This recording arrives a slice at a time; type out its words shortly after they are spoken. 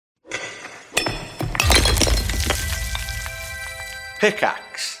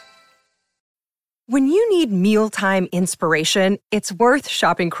Pickaxe. When you need mealtime inspiration, it's worth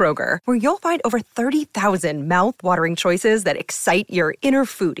shopping Kroger, where you'll find over 30,000 mouth-watering choices that excite your inner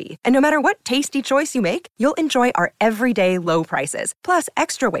foodie. And no matter what tasty choice you make, you'll enjoy our everyday low prices, plus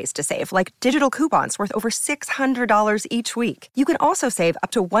extra ways to save, like digital coupons worth over $600 each week. You can also save up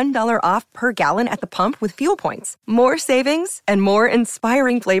to $1 off per gallon at the pump with fuel points. More savings and more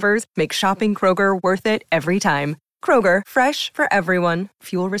inspiring flavors make shopping Kroger worth it every time. Kroger, fresh for everyone.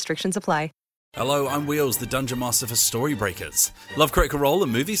 Fuel restrictions apply. Hello, I'm Wheels, the Dungeon Master for Storybreakers. Love Critical Role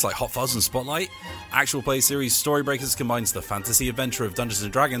and movies like Hot Fuzz and Spotlight? Actual play series Storybreakers combines the fantasy adventure of Dungeons &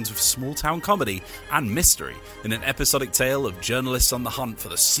 Dragons with small-town comedy and mystery in an episodic tale of journalists on the hunt for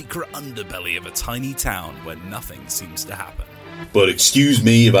the secret underbelly of a tiny town where nothing seems to happen. But excuse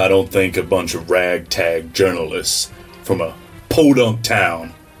me if I don't think a bunch of ragtag journalists from a podunk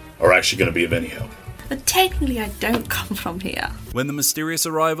town are actually going to be of any help. But technically I don't come from here. When the mysterious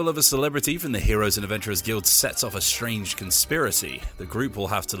arrival of a celebrity from the Heroes and Adventurers Guild sets off a strange conspiracy, the group will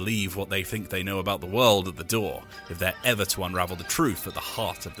have to leave what they think they know about the world at the door if they're ever to unravel the truth at the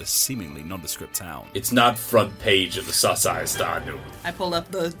heart of this seemingly nondescript town. It's not front page of the Sussex Star News. I pulled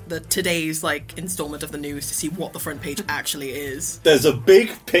up the today's installment of the news to see what the front page actually is. There's a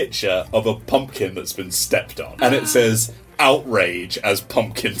big picture of a pumpkin that's been stepped on, and it says, "Outrage as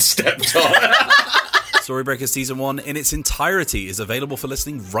pumpkin stepped on." Storybreaker Season 1 in its entirety is available for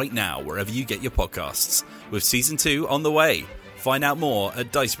listening right now wherever you get your podcasts, with Season 2 on the way. Find out more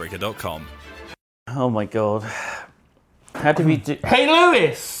at dicebreaker.com. Oh my god. How do we do... Hey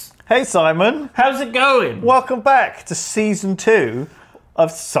Lewis! Hey Simon! How's it going? Welcome back to Season 2 of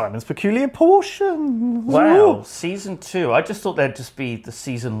Simon's Peculiar Portion. Wow, Woo. Season 2. I just thought there'd just be the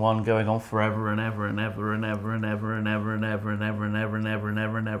Season 1 going on forever and ever and ever and ever and ever and ever and ever and ever and ever and ever and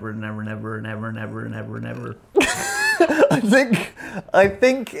ever and ever and ever and ever and ever and ever and ever and ever. I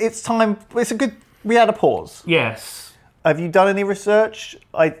think it's time. It's a good. We had a pause. Yes. Have you done any research?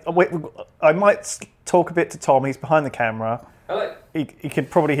 I might talk a bit to Tom. He's behind the camera. Hello. You can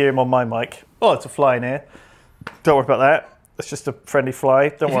probably hear him on my mic. Oh, it's a fly in here. Don't worry about that. It's just a friendly fly.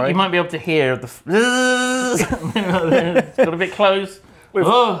 Don't worry. You might be able to hear the... It's got a bit close. We've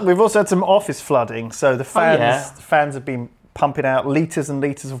also had some office flooding, so the fans have been pumping out litres and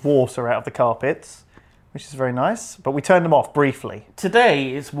litres of water out of the carpets, which is very nice. But we turned them off briefly.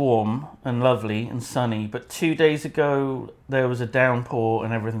 Today it's warm and lovely and sunny, but 2 days ago there was a downpour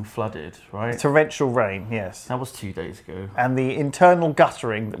and everything flooded, right? Torrential rain, yes. That was 2 days ago. And the internal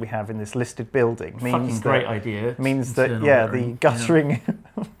guttering that we have in this listed building means great idea. Means that the guttering.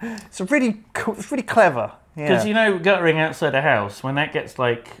 It's really clever. Because guttering outside a house, when that gets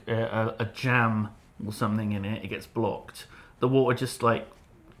like a jam or something in it, it gets blocked. The water just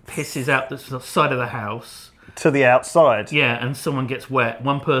pisses out the side of the house to the outside. Yeah, and someone gets wet.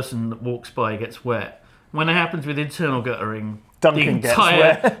 One person that walks by gets wet. When it happens with internal guttering, Duncan gets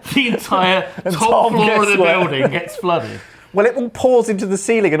wet. The entire top floor of the building gets flooded. Well, it all pours into the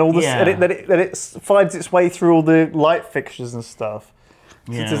ceiling and all this, and it finds its way through all the light fixtures and stuff.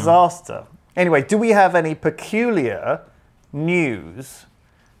 It's a disaster. Anyway, do we have any peculiar news?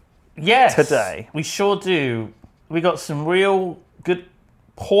 Yes, today we sure do. We got some real good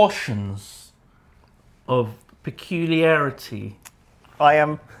portions of peculiarity. I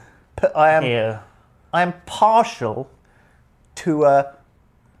am here. I am partial to a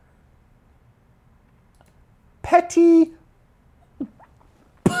petty.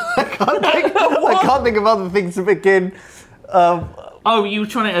 I can't think of other things to begin. Oh, you were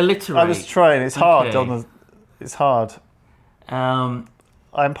trying to alliterate. I was trying. It's hard. It's hard. I'm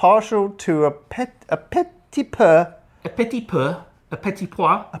partial to a petit peu. A petit peu. A petit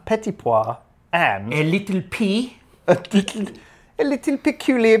pois. A petit pois. And a little pea. A little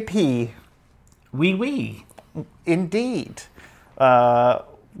peculiar pea. Oui, oui. Indeed.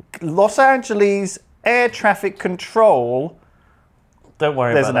 Los Angeles Air Traffic Control. Don't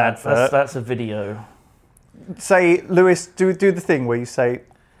worry There's about an that. advert. That's a video. Say, Lewis, do the thing where you say...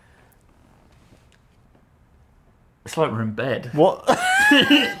 It's like we're in bed. What?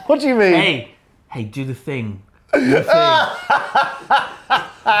 What do you mean? Hey, do the thing.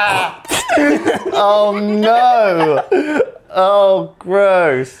 Oh, no. Oh,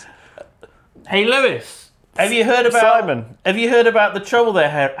 gross. Hey, Lewis, have you heard about... Simon. Have you heard about the trouble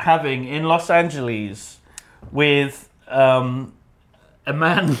they're having in Los Angeles with a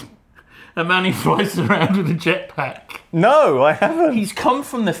man who flies around with a jetpack? No, I haven't. He's come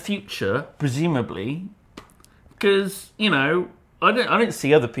from the future, presumably, because, I don't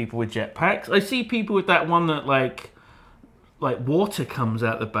see other people with jetpacks. I see people with that one that, like water comes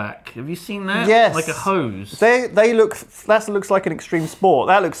out the back. Have you seen that? Yes. Like a hose. They look. That looks like an extreme sport.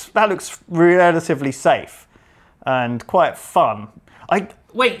 That looks relatively safe and quite fun.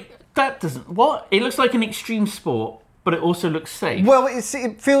 Wait, that doesn't. What? It looks like an extreme sport, but it also looks safe. Well,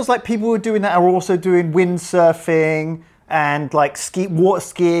 it feels like people who are doing that are also doing windsurfing and like water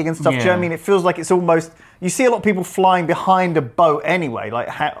skiing and stuff. Do you know what I mean? It feels like it's almost. You see a lot of people flying behind a boat anyway,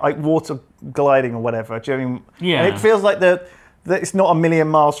 like water gliding or whatever. Do you know what I mean? Yeah. And it feels like that it's not a million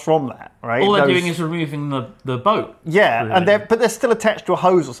miles from that, right? All they're doing is removing the boat. Yeah, really. and they're still attached to a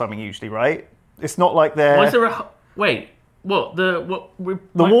hose or something usually, right? It's not like they're. Why is there a wait? What the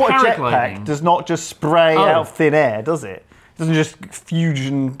water jetpack does not just spray out thin air, does it? It doesn't just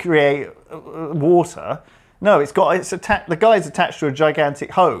fusion create water. No, it's attached. The guy's attached to a gigantic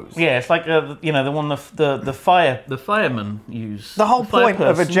hose. Yeah, it's like the one the firemen use. The whole point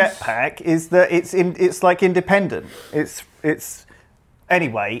of a jetpack is that it's like independent. It's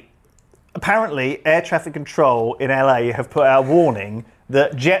anyway. Apparently, air traffic control in LA have put out a warning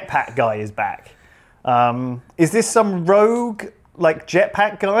that jetpack guy is back. Is this some rogue like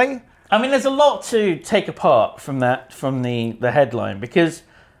jetpack guy? I mean, there's a lot to take apart from the headline, because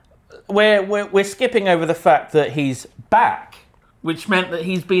we're skipping over the fact that he's back, which meant that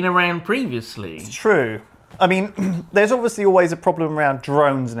he's been around previously. It's true. I mean, there's obviously always a problem around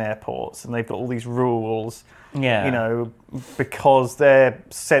drones in airports, and they've got all these rules. Yeah. You know, because they're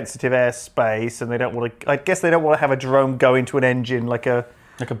sensitive airspace, and they don't want to. I guess they don't want to have a drone go into an engine like a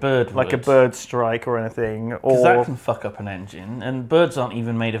bird strike or anything. Because that can fuck up an engine, and birds aren't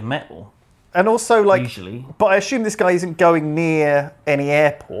even made of metal. And also, like, usually. But I assume this guy isn't going near any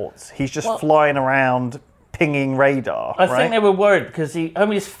airports. He's just flying around, pinging radar. I think they were worried because he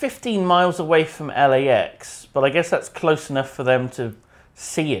only is 15 miles away from LAX, but I guess that's close enough for them to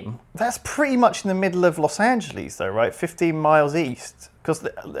see him. That's pretty much in the middle of Los Angeles, though, right? 15 miles east, because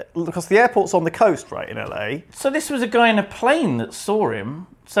the airport's on the coast, right, in LA. So this was a guy in a plane that saw him.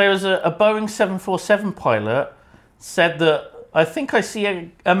 So it was a Boeing 747 pilot said that, I think I see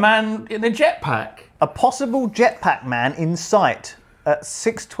a man in a jetpack. A possible jetpack man in sight at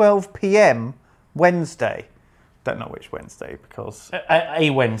 6:12 p.m. Wednesday. Don't know which Wednesday, because a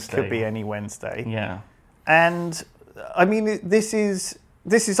Wednesday could be any Wednesday. Yeah, and I mean this is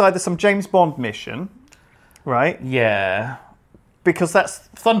either some James Bond mission, right? Yeah, because that's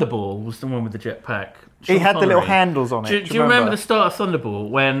Thunderball was the one with the jetpack. He had the little handles on it. Do you remember the start of Thunderball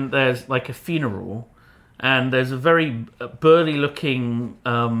when there's like a funeral? And there's a very burly-looking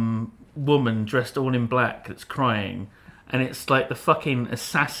woman dressed all in black that's crying, and it's like the fucking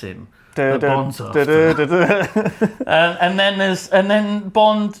assassin that Bond's after. and then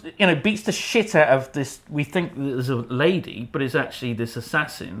Bond, beats the shit out of this. We think there's a lady, but it's actually this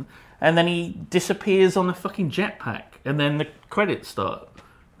assassin. And then he disappears on a fucking jetpack, and then the credits start.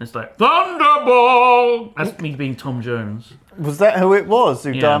 It's like Thunderball. That's me being Tom Jones. Was that who it was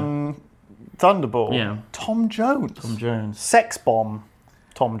who done Thunderball? Yeah. Tom Jones. Tom Jones. Sex bomb.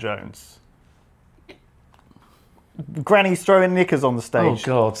 Tom Jones. Granny's throwing knickers on the stage.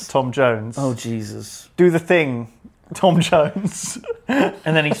 Oh God. Tom Jones. Oh Jesus. Do the thing. Tom Jones. And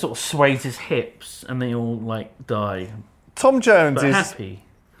then he sort of sways his hips, and they all like die. Tom Jones but is happy.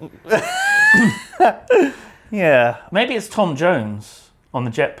 Yeah. Maybe it's Tom Jones on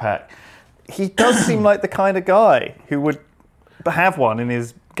the jetpack. He does seem like the kind of guy who would have one in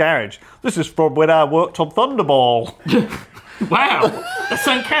his garage. This is from when I worked on Thunderball. Wow, that's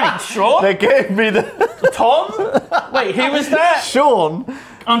uncanny. Sean? They gave me the... Tom? Wait, who was that? Sean.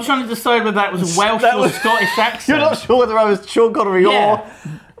 I'm trying to decide whether that was a Welsh or Scottish accent. You're not sure whether I was Sean Connery or...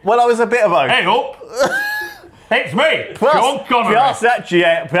 Well, I was a bit of both. Hey up! It's me, Sean Connery. Pass that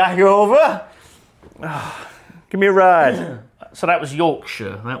jetpack over. Give me a ride. So that was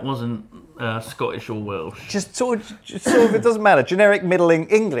Yorkshire. That wasn't Scottish or Welsh. Just sort of, it doesn't matter. Generic middling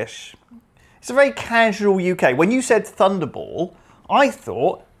English. It's a very casual UK. When you said Thunderball, I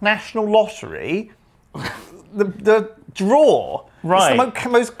thought National Lottery, the draw. Right. It's the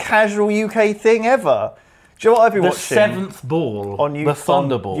most casual UK thing ever. Do you know what I've been watching? The seventh ball on the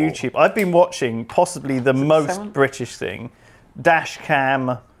Thunderball. On YouTube. I've been watching possibly the most British thing, dash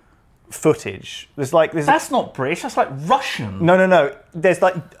cam footage. That's not British, that's like Russian. No. There's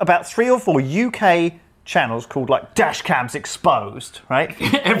like about 3 or 4 UK channels called like Dash Cams Exposed, right?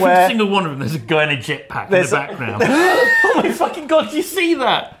 Every single one of them, there's a guy in a jetpack in the background. Oh my fucking God, do you see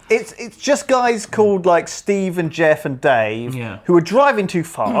that? It's just guys called like Steve and Jeff and Dave who are driving too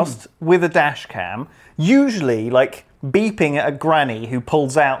fast with a dash cam, usually like beeping at a granny who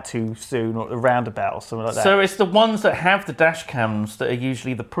pulls out too soon or at the roundabout or something like that. So it's the ones that have the dash cams that are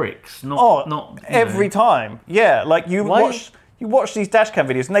usually the pricks, not every time. Yeah, like you watch these dash cam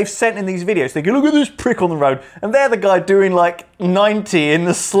videos and they've sent in these videos thinking, look at this prick on the road, and they're the guy doing like 90 in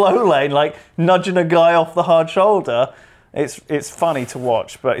the slow lane, like nudging a guy off the hard shoulder. It's funny to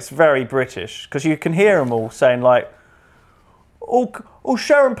watch, but it's very British because you can hear them all saying like, "Oh,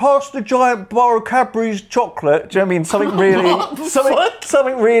 Sharon, pass the giant bar of Cadbury's chocolate." Do you know what I mean? Something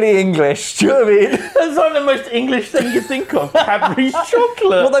really English. Do you know what I mean? That's like the most English thing you think of. Cadbury's chocolate.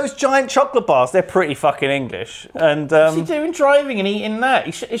 Well, those giant chocolate bars, they're pretty fucking English. And what's he doing driving and eating that?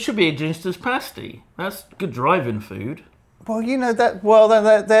 It should be a Ginster's pasty. That's good driving food. Well, you know that. Well,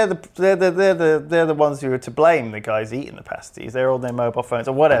 they're the ones who are to blame. The guys eating the pasties, they're on their mobile phones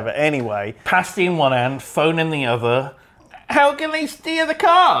or whatever. Anyway, pasty in one hand, phone in the other. How can they steer the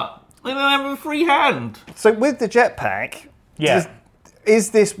car? They don't have a free hand. So with the jetpack,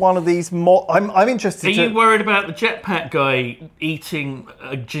 is this one of these? I'm interested. Are you worried about the jetpack guy eating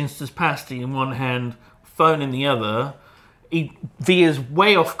a Ginster's pasty in one hand, phone in the other? He veers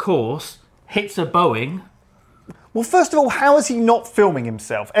way off course, hits a Boeing. Well, first of all, how is he not filming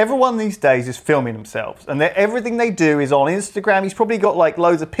himself? Everyone these days is filming themselves, and everything they do is on Instagram. He's probably got like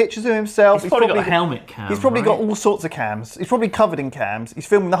loads of pictures of himself. He's probably got a helmet cam. He's probably got all sorts of cams. He's probably covered in cams. He's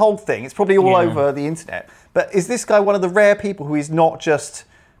filming the whole thing. It's probably all over the internet. But is this guy one of the rare people who is not just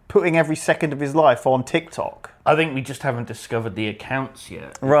putting every second of his life on TikTok? I think we just haven't discovered the accounts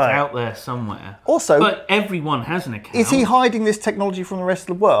yet. Right. It's out there somewhere. Also, but everyone has an account. Is he hiding this technology from the rest of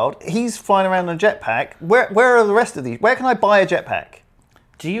the world? He's flying around on a jetpack. Where are the rest of these? Where can I buy a jetpack?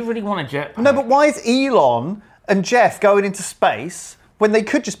 Do you really want a jetpack? No, but why is Elon and Jeff going into space when they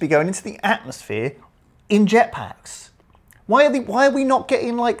could just be going into the atmosphere in jetpacks? Why are we not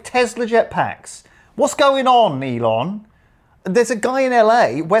getting like Tesla jetpacks? What's going on, Elon? There's a guy in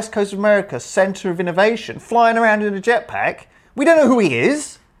LA, West Coast of America, Center of Innovation, flying around in a jetpack. We don't know who he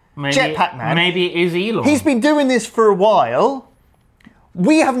is. Jetpack man. Maybe it is Elon. He's been doing this for a while.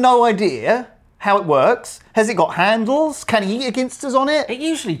 We have no idea how it works. Has it got handles? Can he eat against us on it? It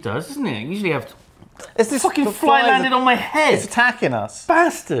usually does, doesn't it? It usually have. Is this fucking fly landed on my head? It's attacking us.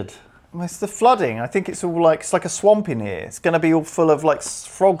 Bastard. It's the flooding. I think it's all like it's like a swamp in here. It's going to be all full of like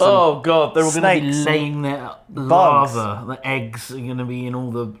frogs. Oh god, they're all going to be laying their lava. The eggs are going to be in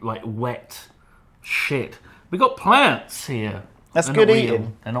all the like wet shit. We got plants here. That's good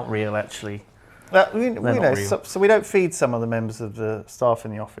eating. They're not real, actually. We know, so we don't feed some of the members of the staff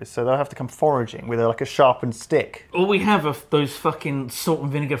in the office, so they'll have to come foraging with like a sharpened stick. All we have are those fucking salt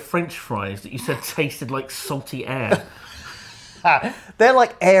and vinegar French fries that you said tasted like salty air. They're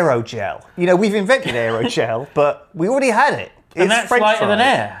like aerogel. You know, we've invented aerogel, but we already had it. And that's French lighter fries. than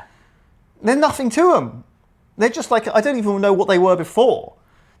air. There's nothing to them. They're just like, I don't even know what they were before.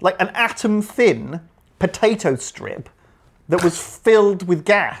 Like an atom-thin potato strip that was filled with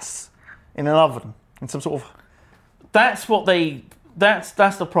gas in an oven, in some sort of... That's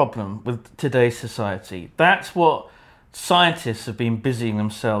the problem with today's society. That's what scientists have been busying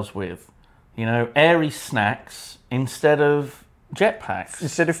themselves with. You know, airy snacks instead of jetpacks.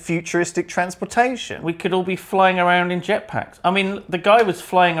 Instead of futuristic transportation. We could all be flying around in jetpacks. I mean, the guy was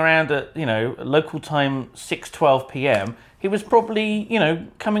flying around at, local time 6:12 p.m. He was probably,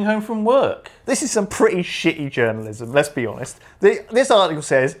 coming home from work. This is some pretty shitty journalism, let's be honest. This article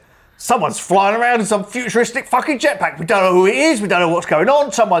says, someone's flying around in some futuristic fucking jetpack. We don't know who it is. We don't know what's going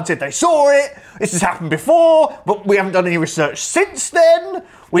on. Someone said they saw it. This has happened before, but we haven't done any research since then.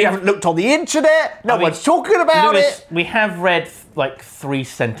 We haven't looked on the internet. No one's talking about it. We have read like 3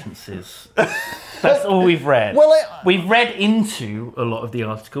 sentences. That's all we've read. Well, we've read into a lot of the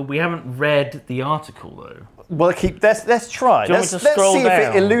article. We haven't read the article though. Well, let's try. Let's see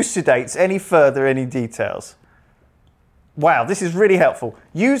if it elucidates any further any details. Wow, this is really helpful.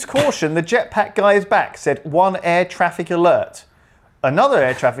 Use caution, the jetpack guy is back, said one air traffic alert. Another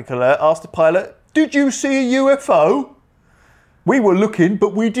air traffic alert asked the pilot, did you see a UFO? We were looking,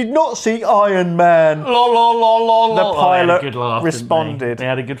 but we did not see Iron Man. Lol, lol, lol, lol. The pilot they had a good laugh, responded. They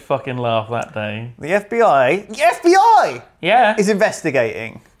had a good fucking laugh that day. The FBI Yeah. is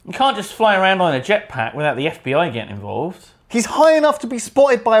investigating. You can't just fly around on a jetpack without the FBI getting involved. He's high enough to be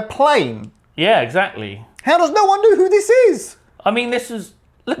spotted by a plane. Yeah, exactly. How does no one know who this is? I mean, this is...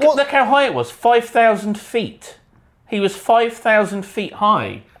 Look how high it was. 5,000 feet. He was 5,000 feet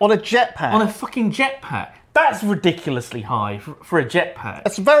high. On a jetpack? On a fucking jetpack. That's ridiculously high for a jetpack.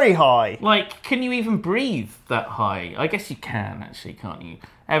 That's very high. Like, can you even breathe that high? I guess you can, actually, can't you?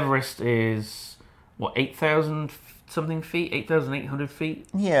 Everest is, 8,000 something feet, 8,800 feet.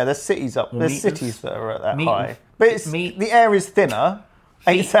 Yeah, there's cities up. There's meters. cities that are at that Meet- high. But it's, meet- the air is thinner.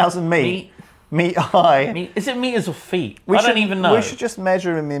 8,000 meet high. Is it meters or feet? I don't even know. We should just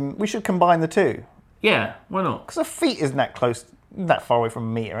measure them in. We should combine the two. Yeah, why not? Because a feet isn't that close, that far away from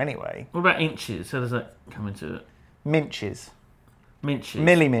a metre anyway. What about inches? How does that come into it? Minches. Minches.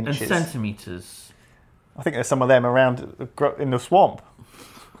 Milliminches. And centimetres. I think there's some of them around in the swamp.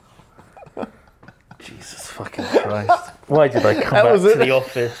 Jesus fucking Christ. Why did I come back to the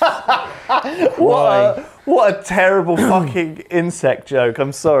office? What a terrible fucking insect joke.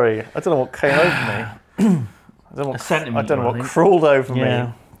 I'm sorry. I don't know what came over me. I don't know what crawled over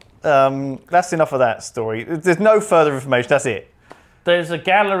me. That's enough of that story. There's no further information. That's it. There's a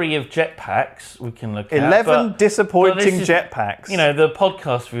gallery of jetpacks we can look at. 11 disappointing jetpacks. You know, the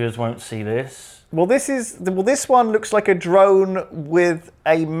podcast viewers won't see this. Well, this one looks like a drone with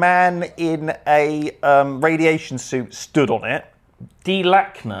a man in a radiation suit stood on it. D.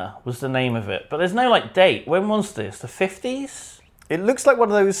 Lackner was the name of it, but there's no date. When was this? The 50s? It looks like one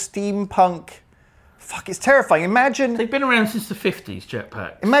of those steampunk. Fuck, it's terrifying. Imagine they've been around since the 50s.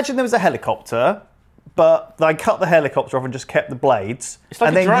 Jetpacks. Imagine there was a helicopter, but they cut the helicopter off and just kept the blades, it's like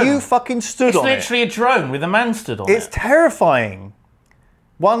and a then drone. you fucking stood on it. It's literally a drone with a man stood on it. It's terrifying.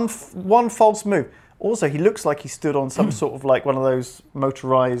 One false move. Also, he looks like he stood on some sort of one of those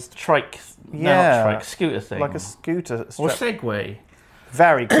motorised trike. Yeah, no, not trike, scooter thing. Like a scooter. Or Segway.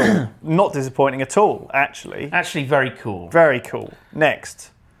 Very cool. Not disappointing at all, actually. Actually, very cool. Very cool. Next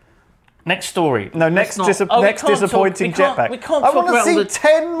story. No, next disappointing jetpack. We can't I talk want about to see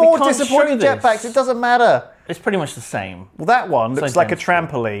 10 more disappointing jetpacks. It doesn't matter. It's pretty much the same. Well, that one looks like a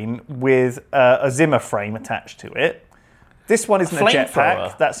trampoline with a Zimmer frame attached to it. This one isn't a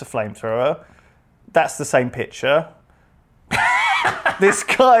jetpack. That's a flamethrower. That's the same picture. This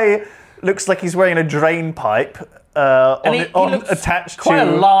guy looks like he's wearing a drain pipe attached to quite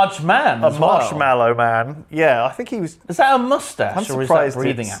a large man. A marshmallow man. Yeah, I think he was. Is that a mustache or is that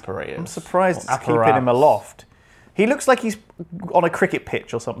breathing I'm apparatus? surprised it's keeping him aloft. He looks like he's on a cricket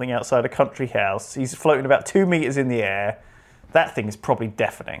pitch or something outside a country house. He's floating about 2 meters in the air. That thing is probably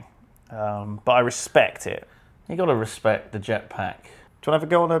deafening, but I respect it. You got to respect the jetpack. Do you want to ever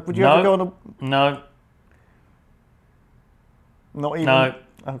go on a? Would you ever go on a? No. Not even. No.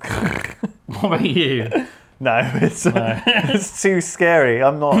 Okay. What about you? No, it's too scary.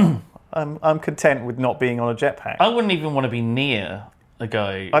 I'm not. I'm content with not being on a jetpack. I wouldn't even want to be near a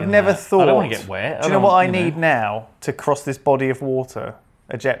guy. I've never thought. I don't want to get wet. Do you know what I need now to cross this body of water?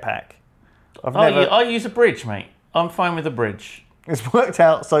 A jetpack. I use a bridge, mate. I'm fine with a bridge. It's worked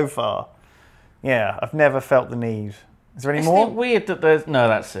out so far. Yeah, I've never felt the need. Is there any more? Isn't it weird that there's... No,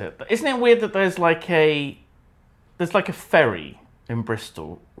 that's it. Isn't it weird that there's like a ferry in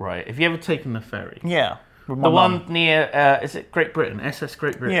Bristol, right? Have you ever taken the ferry? Yeah. The one near, is it Great Britain? SS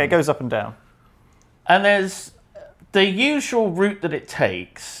Great Britain? Yeah, it goes up and down. And there's... The usual route that it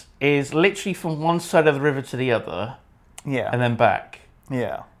takes is literally from one side of the river to the other. Yeah. And then back.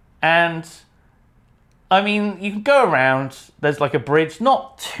 Yeah. And... I mean, you can go around, there's like a bridge,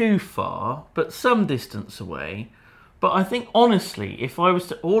 not too far, but some distance away. But I think, honestly, if I was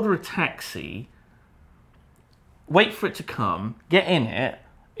to order a taxi, wait for it to come, get in it,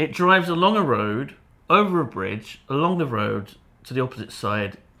 it drives along a road, over a bridge, along the road to the opposite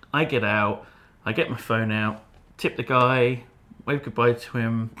side. I get out, I get my phone out, tip the guy, wave goodbye to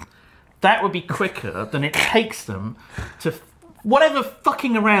him. That would be quicker than it takes them to... Whatever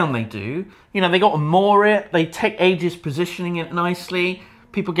fucking around they do, they got to moor it, they take ages positioning it nicely,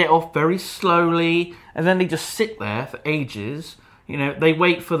 people get off very slowly, and then they just sit there for ages. They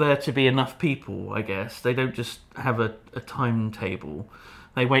wait for there to be enough people, I guess. They don't just have a timetable.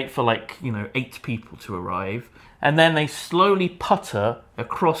 They wait for 8 people to arrive, and then they slowly putter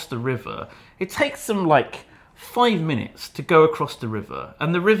across the river. It takes them 5 minutes to go across the river,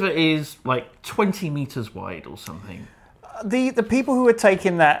 and the river is 20 meters wide or something. The people who are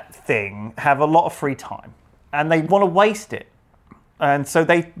taking that thing have a lot of free time and they want to waste it. And so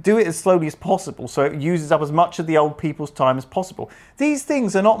they do it as slowly as possible so it uses up as much of the old people's time as possible. These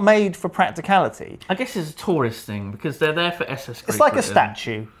things are not made for practicality. I guess it's a tourist thing because they're there for SS Great It's like Britain. a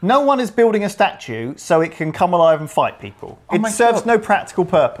statue. No one is building a statue so it can come alive and fight people. It serves no practical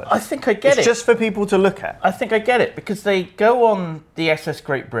purpose. I think I get it. It's just for people to look at. I think I get it because they go on the SS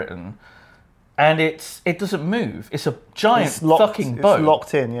Great Britain and it doesn't move. It's a giant fucking boat. It's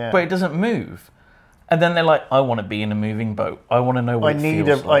locked in, yeah. But it doesn't move. And then they're like, I want to be in a moving boat. I want to know what it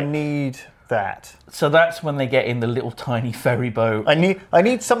feels like. I need that. So that's when they get in the little tiny ferry boat. I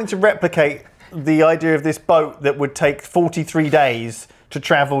need something to replicate the idea of this boat that would take 43 days to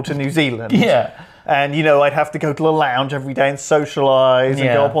travel to New Zealand. Yeah. And, I'd have to go to the lounge every day and socialise and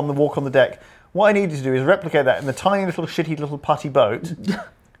Yeah. go up on the walk on the deck. What I needed to do is replicate that in the tiny little shitty little putty boat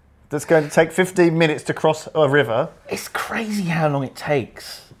that's going to take 15 minutes to cross a river. It's crazy how long it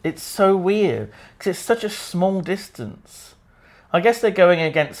takes. It's so weird because it's such a small distance. I guess they're going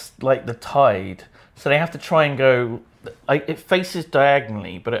against like the tide, so they have to try and go. It faces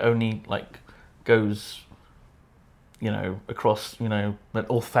diagonally, but it only like goes, across that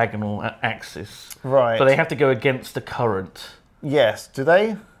orthogonal axis. Right. But they have to go against the current. Yes, do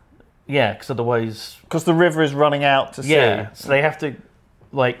they? Yeah, because otherwise. Because the river is running out to sea. Yeah, so they have to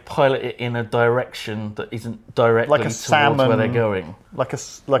pilot it in a direction that isn't directly Like a towards salmon, where they're going. Like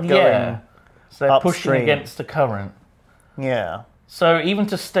going. Yeah. So they're pushing upstream. against the current. Yeah. So even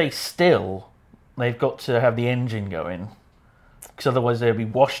to stay still, they've got to have the engine going, because otherwise they'll be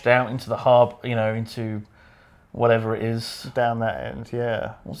washed out into the harbour, into whatever it is. Down that end,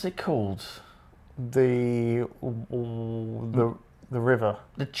 yeah. What's it called? The river.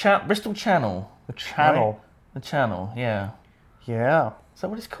 The Bristol Channel. The channel. Right? The Channel, yeah. Yeah. Is that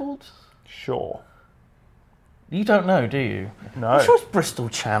what it's called? Sure. You don't know, do you? No. I'm sure it's Bristol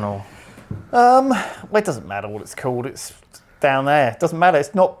Channel. Well, it doesn't matter what it's called. It's down there. It doesn't matter.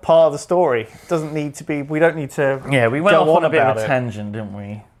 It's not part of the story. It doesn't need to be. We don't need to. Yeah, we went go off on a bit about of a it. tangent, didn't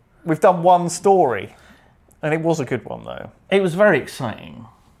we? We've done one story, and it was a good one though. It was very exciting.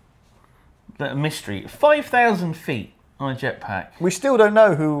 The mystery. 5,000 feet on a jetpack. We still don't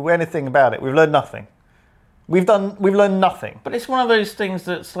know anything about it. We've learned nothing. We've learned nothing. But it's one of those things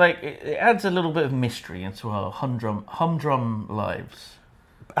that's like, it adds a little bit of mystery into our humdrum lives.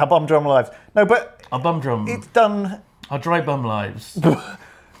 Our bum-drum lives. No, but Our bum-drum, it's done. our dry bum lives.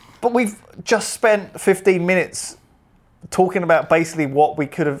 But we've just spent 15 minutes talking about basically what we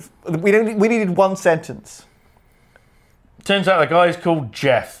could have. We needed one sentence. Turns out the guy's called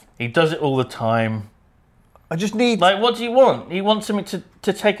Jeff. He does it all the time. I just need. Like, what do you want? You want something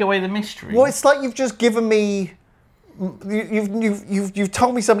to take away the mystery? Well, it's like you've just given me. You've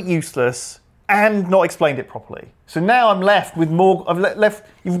told me something useless and not explained it properly. So now I'm left with more. Left.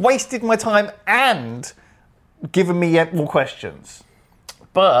 You've wasted my time and given me more questions.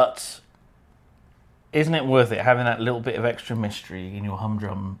 But isn't it worth it having that little bit of extra mystery in your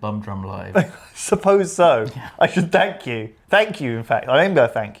bum-drum life? Suppose so. I should thank you. Thank you, in fact. I am going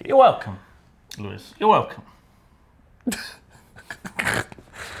to thank you. You're welcome, Lewis. You're welcome.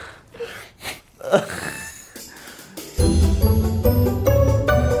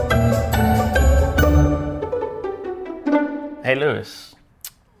 Hey, Lewis.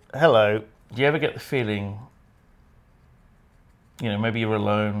 Hello. Do you ever get the feeling, maybe you're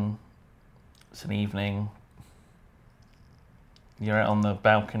alone, it's an evening, you're out on the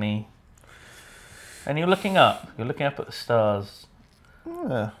balcony, and you're looking up at the stars.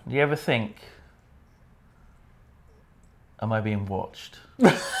 Yeah. Do you ever think, am I being watched?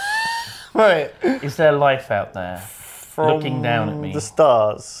 Right. Is there life out there From looking down at me? the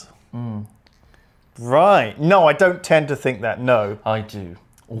stars. Right. No, I don't tend to think that. No. I do,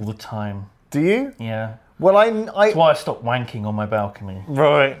 all the time. Do you? Yeah. Well, That's why I stopped wanking on my balcony.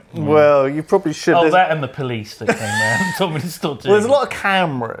 Right. Well, you probably should. Oh, There's- that and the police that came around and told me to stop doing Well, there's a lot of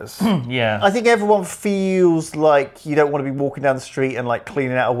cameras. Yeah. I think everyone feels like you don't want to be walking down the street and like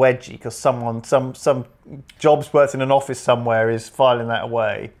cleaning out a wedgie because some jobs person in an office somewhere is filing that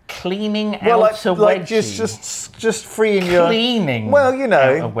away. Cleaning Well, out a wedgie. just freeing your Cleaning Well, you know,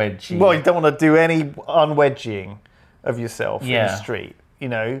 out a wedgie. Well, you don't want to do any unwedging of yourself in Yeah. the street,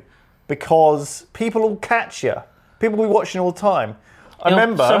 because people will catch you. People will be watching all the time. I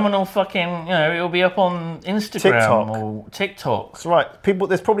remember someone will fucking, it'll be up on Instagram TikTok. or TikTok. That's right. People,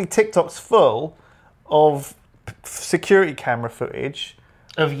 there's probably TikToks full of security camera footage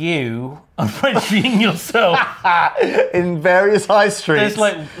Of you unfriending yourself. in various high streets.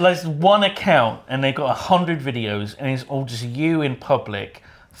 There's one account and they've got 100 videos and it's all just you in public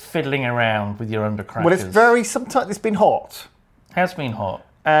fiddling around with your undercrackers. Well, sometimes it's been hot, Has been hot.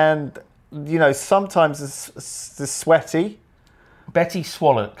 and sometimes it's sweaty. Betty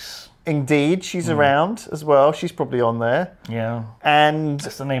Swallocks. Indeed, she's around as well. She's probably on there, Yeah. and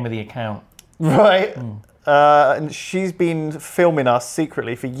That's the name of the account. right. And she's been filming us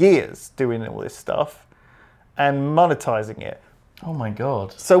secretly for years, doing all this stuff and monetizing it. Oh my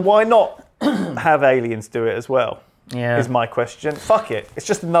god. So why not have aliens do it as well? Yeah. Is my question. Fuck it. It's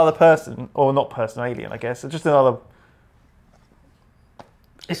just another person, or not person, alien, I guess. It's just another.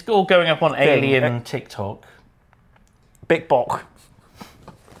 It's all going up on Thing. Alien TikTok. Pickpock.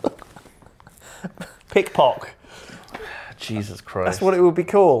 Pickpock. Jesus Christ. That's what it would be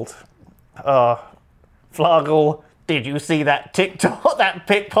called. Flagel, did you see that TikTok, that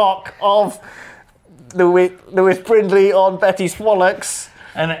pickpock of Lewis Brindley on Betty Swallocks.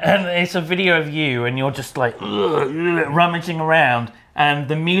 And it's a video of you, and you're just like rummaging around, and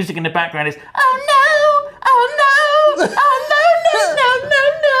the music in the background is oh no,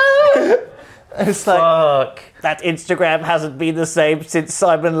 It's like, fuck. that Instagram hasn't been the same since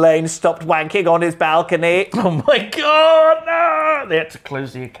Simon Lane stopped wanking on his balcony. Oh my god, no! They had to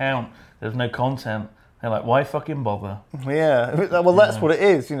close the account. There's no content. They're like, why fucking bother? Yeah, well, that's what it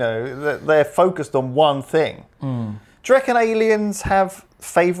is, you know. They're focused on one thing. Do you reckon aliens have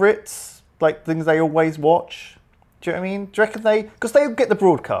favourites, like things they always watch? Do you know what I mean? Do you reckon because they get the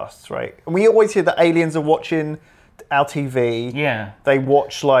broadcasts, right? And we always hear that aliens are watching our TV. Yeah. They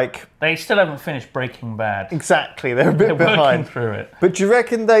watch, like... They still haven't finished Breaking Bad. Exactly, they're a bit They're behind. working through it. But do you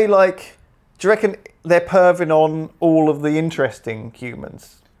reckon they're perving on all of the interesting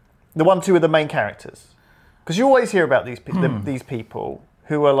humans? The ones who are the main characters? Because you always hear about these people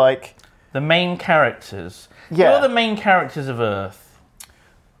who are like... The main characters. Yeah. Who are the main characters of Earth?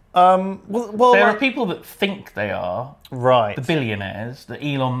 Well, There like- are people that think they are. Right. The billionaires, the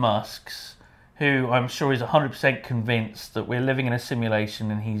Elon Musks, who I'm sure is 100% convinced that we're living in a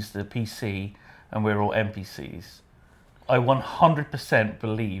simulation and he's the PC and we're all NPCs. I 100%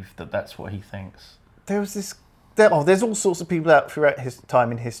 believe that that's what he thinks. There's all sorts of people out throughout his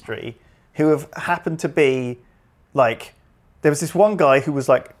time in history who have happened to be like... There was this one guy who was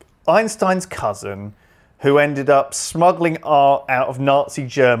like Einstein's cousin who ended up smuggling art out of Nazi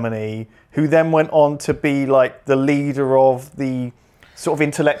Germany, who then went on to be like the leader of the sort of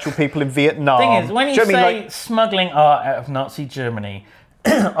intellectual people in Vietnam. Thing is, when you Do know what I say mean? Like, smuggling art out of Nazi Germany,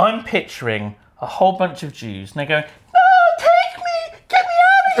 I'm picturing a whole bunch of Jews and they're going, no, take me, get me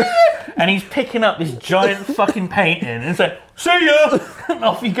out of here. And he's picking up this giant fucking painting and it's like, see ya, and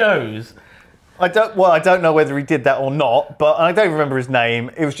off he goes. I don't know whether he did that or not, but I don't remember his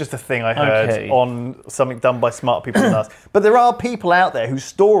name. It was just a thing I heard on something done by smart people than us. But there are people out there whose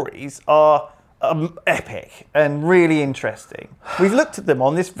stories are epic and really interesting. We've looked at them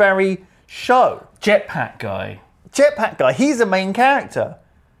on this very show. Jetpack guy, He's a main character.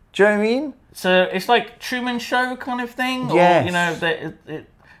 Do you know what I mean? So it's like Truman Show kind of thing? Yes. Or, you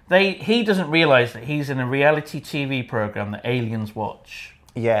know, he doesn't realise that he's in a reality TV programme that aliens watch.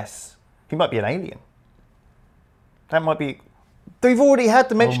 Yes. He might be an alien. That might be... They've already had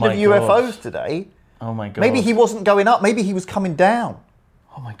the mention of UFOs today. Oh my god. Maybe he wasn't going up. Maybe he was coming down.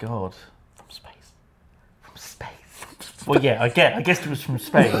 Oh my god. From space. From space. Well, yeah, I guess it was from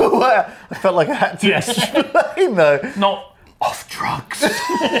space. I felt like I had to explain, though. Not off drugs.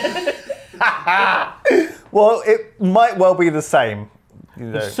 Well, it might well be the same. You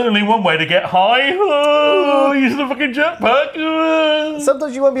know. There's certainly one way to get high. Oh, use the fucking jetpack.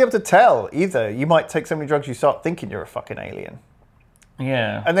 Sometimes you won't be able to tell either. You might take so many drugs you start thinking you're a fucking alien.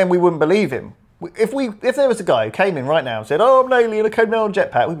 Yeah. And then we wouldn't believe him. If there was a guy who came in right now and said, oh, I'm an alien, I came down on a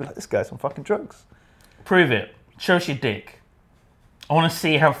jetpack, we'd be like, this guy's on fucking drugs. Prove it. Show us your dick. I want to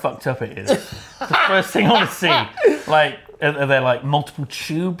see how fucked up it is. The first thing I want to see. Like, are there like multiple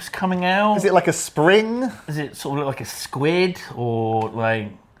tubes coming out? Is it like a spring? Is it sort of look like a squid or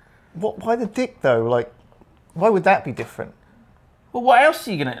like... Why the dick though? Like, why would that be different? Well, what else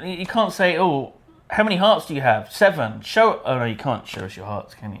are you going to... You can't say, oh, how many hearts do you have? 7. Show... Oh no, you can't show us your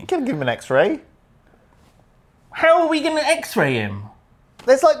hearts, can you? You can give him an X-ray. How are we going to X-ray him?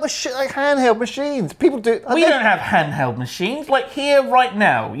 There's like handheld machines. People do... We don't have handheld machines. Like here, right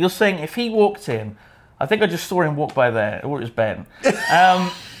now, you're saying if he walked in... I think I just saw him walk by there. Or it was Ben.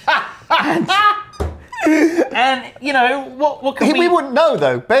 And you know, what can we... We wouldn't know,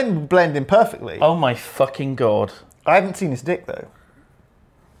 though. Ben would blend in perfectly. Oh my fucking God. I haven't seen his dick, though.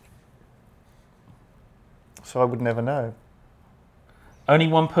 So I would never know. Only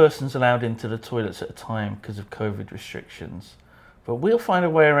one person's allowed into the toilets at a time because of COVID restrictions. But we'll find a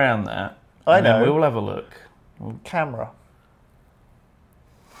way around that. I and then know. We'll have a look. Camera.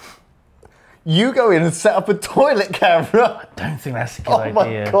 You go in and set up a toilet camera. I don't think that's a good idea.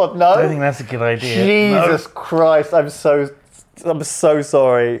 Oh my God, no. I don't think that's a good idea. Jesus Christ, I'm so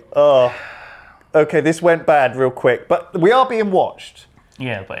sorry. Oh. Okay, this went bad real quick. But we are being watched.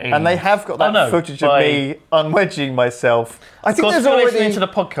 Yeah, but And they have got that footage of me unwedging myself. I think there's already... listening to the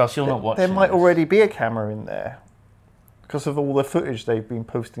podcast, you're not watching. There might already be a camera in there. Because of all the footage they've been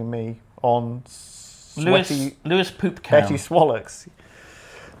posting me on Lewis Poop Cam. Betty Swallocks.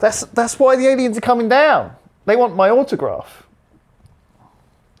 That's why the aliens are coming down. They want my autograph.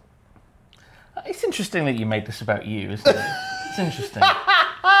 It's interesting that you made this about you, isn't it? It's interesting.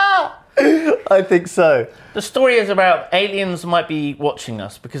 I think so. The story is about aliens might be watching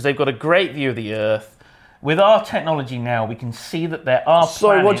us because they've got a great view of the Earth with our technology now, we can see that there are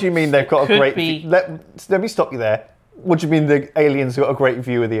Sorry, what do you mean they've got a great view? Let me stop you there. What do you mean the aliens got a great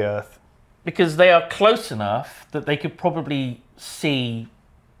view of the Earth? Because they are close enough that they could probably see...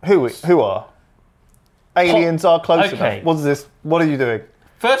 Who are? Aliens are close Okay. enough. What are you doing?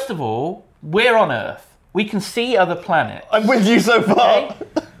 First of all, we're on Earth. We can see other planets. I'm with you so far.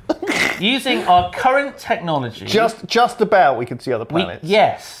 Okay? Using our current technology... Just about we can see other planets.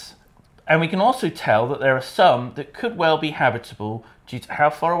 Yes. And we can also tell that there are some that could well be habitable due to how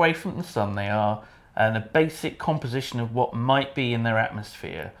far away from the sun they are and a basic composition of what might be in their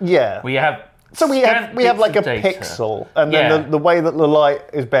atmosphere. Yeah. We have like a data. pixel, and then the way that the light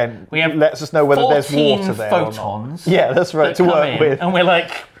is bent lets us know whether there's water there photons. Or not. Yeah, that's right, to work with. And we're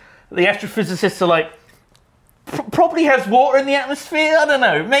like, the astrophysicists are like, probably has water in the atmosphere. I don't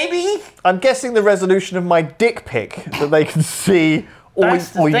know, maybe. I'm guessing the resolution of my dick pic that they can see, or you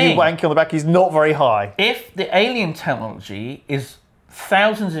wanky on the back, is not very high. If the alien technology is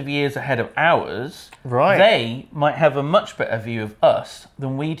thousands of years ahead of ours, right, they might have a much better view of us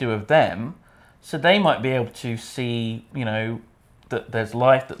than we do of them. So they might be able to see, that there's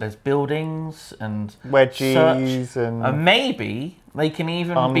life, that there's buildings and wedgies such. and maybe they can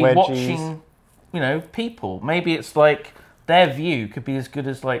even be watching, people. Maybe it's like their view could be as good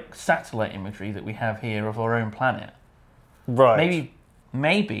as like satellite imagery that we have here of our own planet. Right.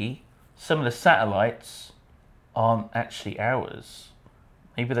 Maybe some of the satellites aren't actually ours.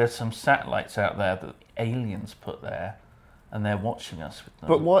 Maybe there's some satellites out there that aliens put there, and they're watching us with them.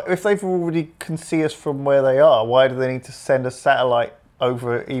 But what if they've already can see us from where they are? Why do they need to send a satellite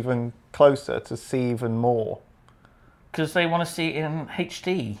over even closer to see even more? Because they want to see it in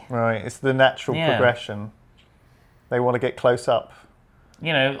HD. Right, it's the natural progression. They want to get close up.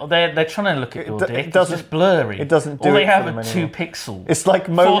 They're trying to look at your dick. It's just blurry. It doesn't do All it they have for them are 2 pixels. It's like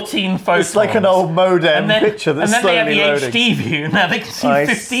 14 photons. It's like an old modem picture that's slowly loading. And then they have the HD view. Now they can see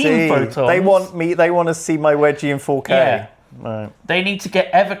 15 photons. They want to see my wedgie in 4K. Yeah. Right. They need to get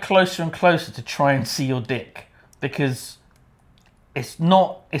ever closer and closer to try and see your dick because it's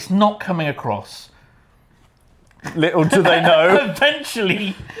not coming across. Little do they know.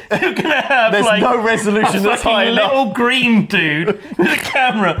 Eventually, you're gonna have there's no resolution that's high enough. Little green dude with a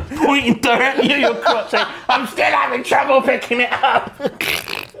camera pointing directly at your crotch, saying, "I'm still having trouble picking it up.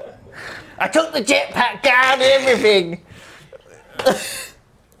 I took the jetpack down and everything."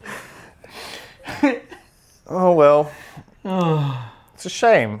 Oh well. It's a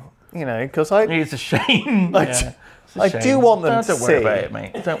shame, because It's a shame. I do want them to see. Don't worry about it,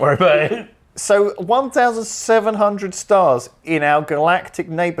 mate. Don't worry about it. So 1,700 stars in our galactic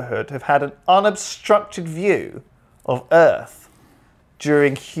neighbourhood have had an unobstructed view of Earth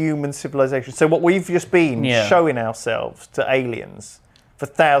during human civilization. So what we've just been showing ourselves to aliens for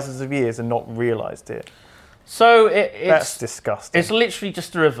thousands of years and not realised it. So that's disgusting. It's literally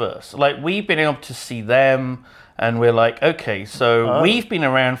just the reverse. Like, we've been able to see them, and we're like, okay, so we've been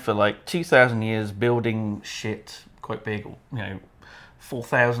around for like 2,000 years building shit quite big,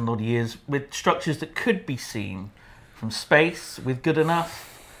 4,000 odd years with structures that could be seen from space with good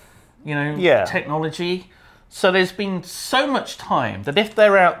enough, technology. So there's been so much time that if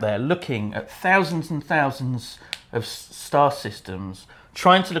they're out there looking at thousands and thousands of star systems,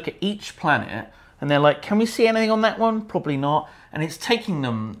 trying to look at each planet, and they're like, can we see anything on that one? Probably not. And it's taking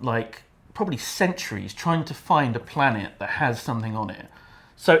them like probably centuries trying to find a planet that has something on it.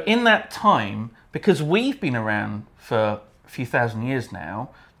 So in that time, because we've been around for few thousand years now,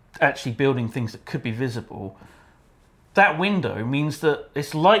 actually building things that could be visible, that window means that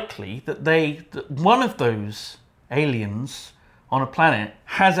it's likely that one of those aliens on a planet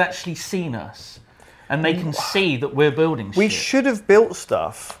has actually seen us, and they can see that we're building shit. We should have built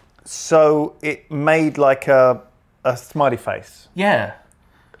stuff so it made like a smiley face. Yeah.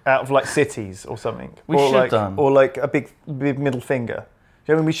 Out of like cities or something. We should have done. Or like a big middle finger.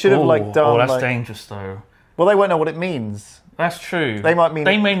 Do you know what I mean? We should have like done. Oh, that's dangerous though. Well, they won't know what it means. That's true. They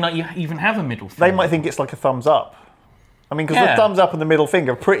may not even have a middle finger. They might think it's like a thumbs up. I mean, because the thumbs up and the middle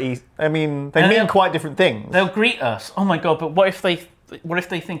finger are they mean quite different things. They'll greet us. Oh my god! But what if they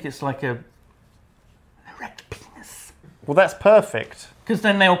think it's like an erect penis? Well, that's perfect. Because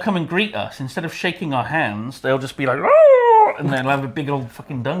then they'll come and greet us instead of shaking our hands. They'll just be like, oh, and they'll have a big old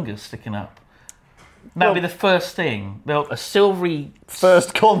fucking dungus sticking up. That'll be the first thing. A silvery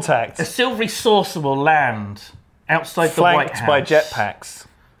first contact. A silvery saucer will land outside the White House. Flanked by jetpacks.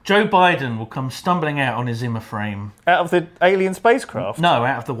 Joe Biden will come stumbling out on his Zimmer frame. Out of the alien spacecraft? No,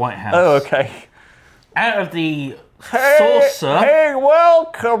 out of the White House. Oh, okay. Out of the saucer. Hey,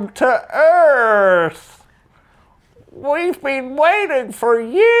 welcome to Earth. We've been waiting for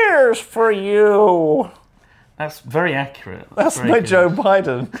years for you. That's very accurate. That's very my good. Joe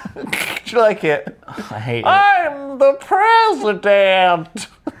Biden. Do you like it? I hate it. I'm the president.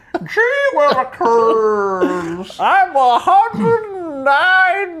 Gee willikers. I'm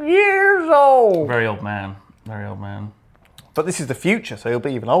 109 years old. Very old man. Very old man. But this is the future, so he'll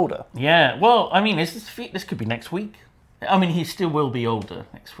be even older. Yeah. Well, I mean, this could be next week. I mean, he still will be older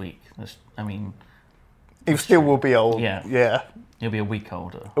next week. He still will be old. Yeah. Yeah. He'll be a week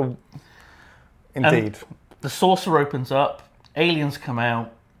older. Indeed. The saucer opens up. Aliens come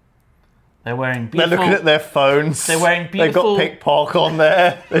out. They're wearing They're beautiful... looking at their phones. They're wearing beautiful... They've got Pickpock on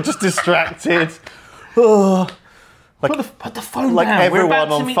there. They're just distracted. Oh. Put the phone Like down. We're everyone about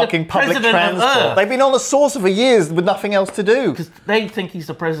to on meet fucking the public president of transport. Earth. They've been on the saucer for years with nothing else to do. Because they think he's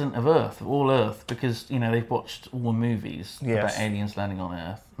the president of Earth, of all Earth, because, you know, they've watched all the movies about aliens landing on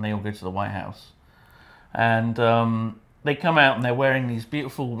Earth, and they all go to the White House. And they come out and they're wearing these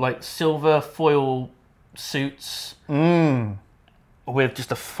beautiful, like, silver foil suits with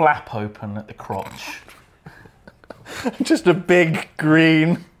just a flap open at the crotch. Just a big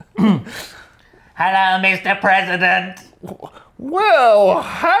green. Hello, Mr. President. Well,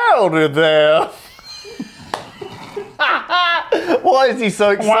 howdy there. Why is he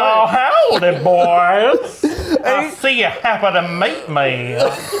so excited? Well, howdy, boys. I see you happen to meet me.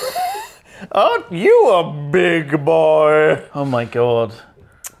 Aren't you a big boy? Oh, my God.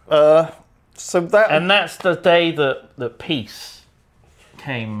 So that And that's the day that peace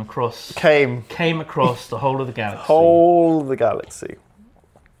came across the whole of the galaxy. whole of the galaxy.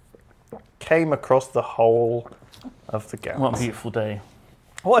 Came across the whole of the galaxy. What a beautiful day.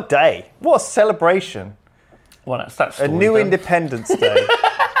 What a day. What a celebration. Well, that's that A story new done. Independence Day.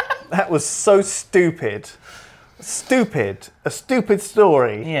 That was so stupid. Stupid. A stupid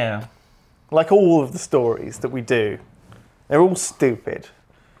story. Yeah. Like all of the stories that we do. They're all stupid.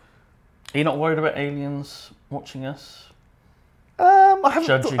 Are you not worried about aliens watching us? I haven't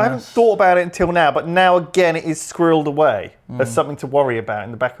Judging us. thought about it until now, but now again it is squirreled away. There's something to worry about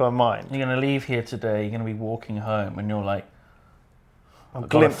in the back of my mind. You're going to leave here today, you're going to be walking home, and you're like, I've got a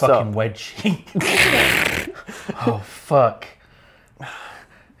Glimpse fucking up. wedgie. Oh, fuck.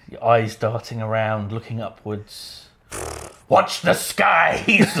 Your eyes darting around, looking upwards. Watch the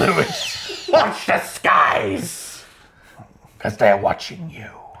skies, Lewis. Watch the skies. Because they're watching you.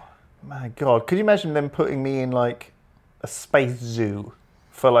 My God, could you imagine them putting me in like a space zoo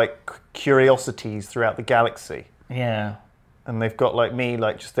for like curiosities throughout the galaxy? Yeah. And they've got like me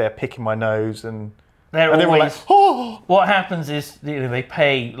like just there picking my nose and They're they were always... like, oh! What happens is they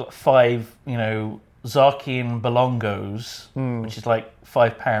pay like 5, Zarkian Belongos, which is like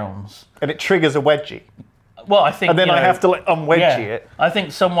 £5. And it triggers a wedgie. Well, I think. And then I have to like unwedgie it. I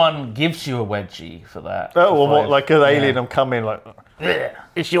think someone gives you a wedgie for that. Oh, for well, what, five. like an alien, I'm coming like,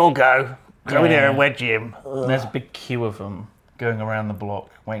 it's your go. Go in Yeah. here and wedgie him. And there's a big queue of them going around the block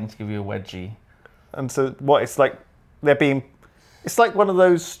waiting to give you a wedgie. And so what? It's like they're being. It's like one of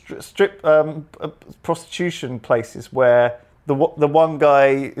those strip prostitution places where the one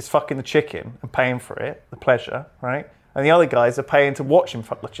guy is fucking the chicken and paying for it, the pleasure, right? And the other guys are paying to watch him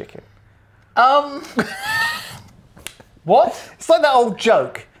fuck the chicken. What? It's like that old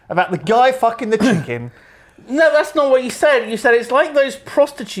joke about the guy fucking the chicken. No, that's not what you said. You said it's like those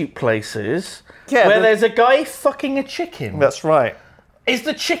prostitute places where there's a guy fucking a chicken. That's right. Is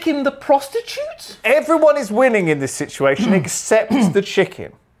the chicken the prostitute? Everyone is winning in this situation except the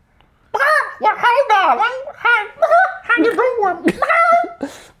chicken. Well, hey, darling. How you doing?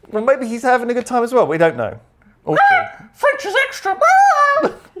 Well, maybe he's having a good time as well. We don't know. Or she. French is extra.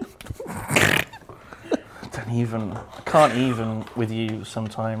 I can't even with you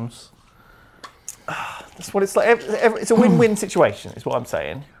sometimes. That's what it's like. It's a win-win situation, is what I'm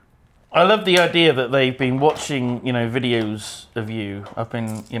saying. I love the idea that they've been watching, videos of you up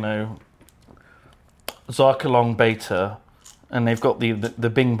in, Zarkalong Beta, and they've got the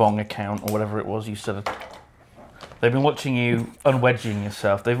Bing Bong account or whatever it was you said. They've been watching you unwedging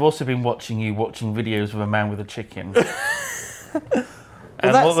yourself. They've also been watching you watching videos of a man with a chicken.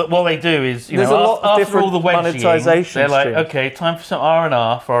 And what they do is, there's a lot of after different all the wedging, monetization they're like, streams. okay, time for some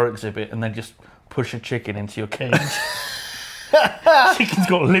R&R for our exhibit, and then just push a chicken into your cage. Chicken's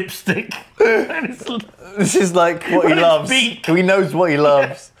got lipstick. And it's, This is like what he But it's loves. beak. He knows what he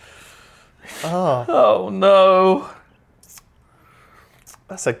loves. oh no.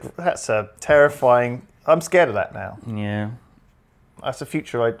 That's a terrifying. I'm scared of that now. Yeah. That's a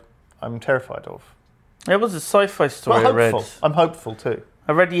future I'm terrified of. There was a sci-fi story But I read. hopeful. I'm hopeful too.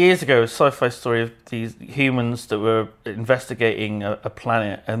 I read years ago a sci-fi story of these humans that were investigating a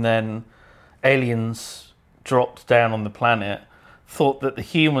planet, and then aliens dropped down on the planet, thought that the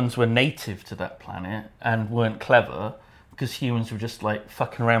humans were native to that planet and weren't clever because humans were just like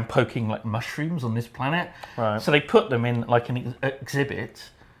fucking around poking like mushrooms on this planet. Right. So they put them in like an exhibit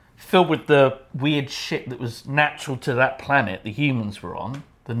filled with the weird shit that was natural to that planet the humans were on,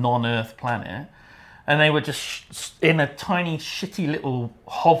 the non-Earth planet. And they were just in a tiny, shitty little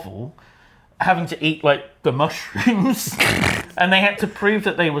hovel having to eat like the mushrooms. And they had to prove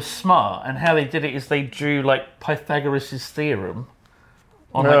that they were smart. And how they did it is they drew like Pythagoras' theorem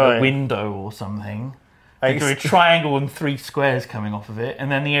on like a window or something. They drew a triangle and 3 squares coming off of it. And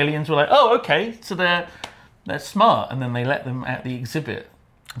then the aliens were like, oh, okay, so they're smart. And then they let them at the exhibit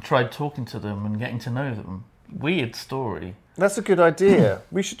and tried talking to them and getting to know them. Weird story. That's a good idea.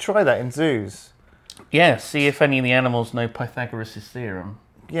 We should try that in zoos. Yeah, see if any of the animals know Pythagoras' theorem.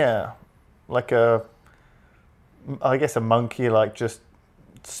 Yeah, like I guess a monkey, like just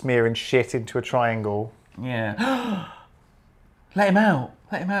smearing shit into a triangle. Yeah. Let him out.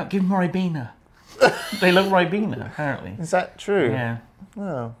 Give him Ribena. They love Ribena, apparently. Is that true? Yeah.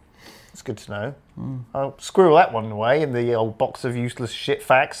 Oh, that's good to know. I'll squirrel that one away in the old box of useless shit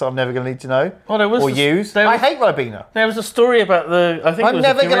facts I'm never going to need to know or use. I hate Ribena. There was a story about I'm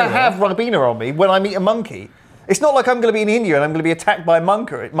never going to have Ribena on me when I meet a monkey. It's not like I'm going to be in India and I'm going to be attacked by a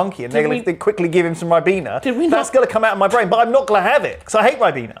monkey and they're going to quickly give him some Ribena. That's going to come out of my brain, but I'm not going to have it because I hate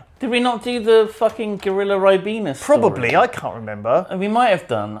Ribena. Did we not do the fucking gorilla Ribena story? Probably, I can't remember. We might have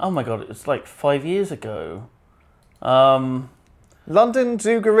done. Oh my god, it was like 5 years ago. London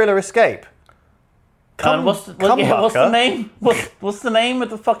Zoo Gorilla Escape. What's the name? What's the name of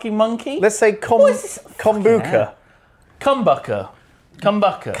the fucking monkey? Let's say Kombucha. Kumbucker.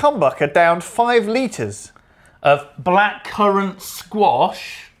 Kumbucker downed 5 litres of blackcurrant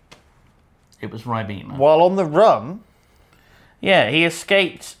squash. It was Ribena. While on the run. Yeah, he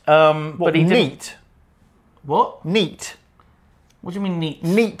escaped. But he neat? What? Neat. What do you mean neat?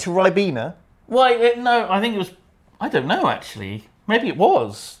 Neat to Ribena? Why? No, I think it was. I don't know actually. Maybe it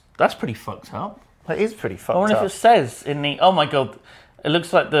was. That's pretty fucked up. That is pretty fucked up. I wonder if it says in the. Oh my god. It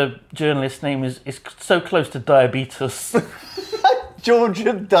looks like the journalist's name is so close to diabetes.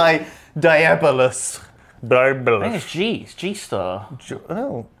 Georgia Diabolus. I think it's G. It's G-Star.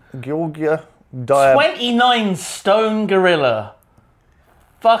 Georgia 29 stone gorilla.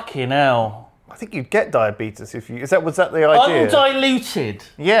 Fucking hell. I think you'd get diabetes if you... Was that the idea? Undiluted.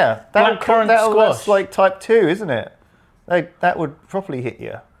 Yeah. Blackcurrant squash. That's like type 2, isn't it? That would probably hit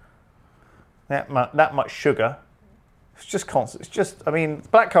you. That much sugar. It's just constant. It's just... I mean,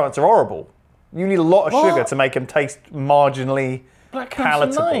 blackcurrants are horrible. You need a lot of sugar to make them taste marginally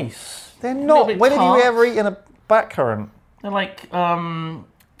palatable. Are nice. They're not. When have you ever eaten a blackcurrant? They're like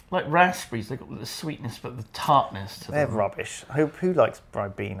raspberries. They've got the sweetness but the tartness to them. They're rubbish. Who likes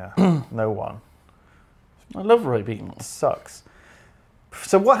Ribena? No one. I love Ribena. It sucks.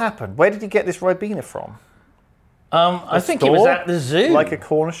 So what happened? Where did you get this Ribena from? I think it was at the zoo. Like a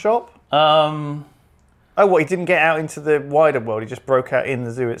corner shop? Oh, what, he didn't get out into the wider world, he just broke out in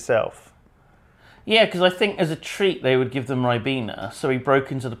the zoo itself? Yeah, because I think as a treat they would give them Ribena, so he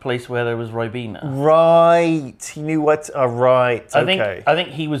broke into the place where there was Ribena. Right, he knew what... right, okay. I think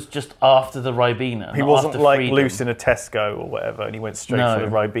he was just after the Ribena. He wasn't like loose in a Tesco or whatever, and he went straight for the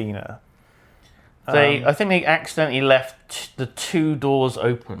Ribena. I think they accidentally left the 2 doors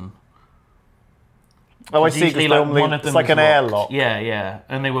open. Oh, I see, because it's like an airlock. Yeah,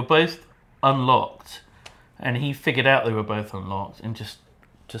 and they were both unlocked, and he figured out they were both unlocked, and just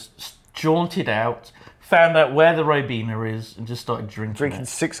jaunted out, found out where the Ribena is, and just started drinking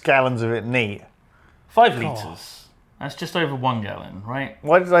 6 gallons of it neat. 5 litres. That's just over 1 gallon, right?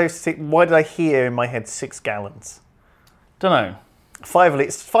 Why did I hear in my head 6 gallons? Don't know. 5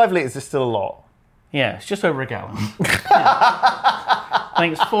 litres. 5 litres is still a lot. Yeah, it's just over a gallon. I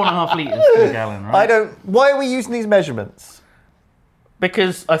think it's 4.5 litres to a gallon, right? Why are we using these measurements?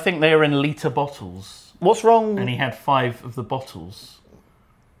 Because I think they are in litre bottles. What's wrong? And he had 5 of the bottles.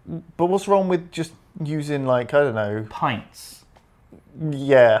 But what's wrong with just using, like, I don't know... Pints.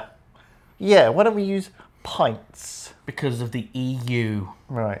 Yeah. Yeah, why don't we use pints? Because of the EU.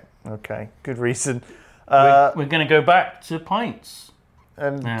 Right, okay. Good reason. We're going to go back to pints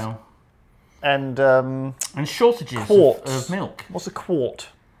now. And shortages of milk. What's a quart?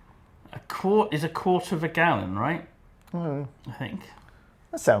 A quart is a quarter of a gallon, right? I think.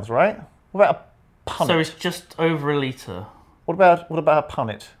 That sounds right. What about a punnet? So it's just over a litre. What about a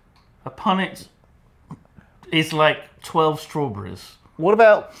punnet? A punnet is like 12 strawberries. What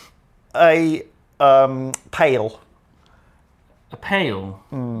about a pail? A pail?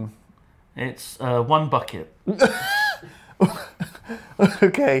 It's 1 bucket.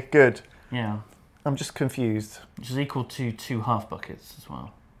 Okay, good. Yeah. I'm just confused. Which is equal to 2 half buckets as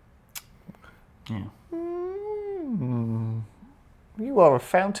well. Yeah. You are a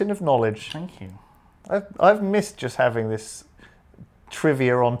fountain of knowledge. Thank you. I've missed just having this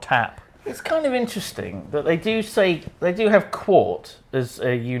trivia on tap. It's kind of interesting that they do have quart as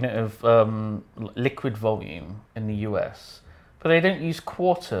a unit of liquid volume in the US, but they don't use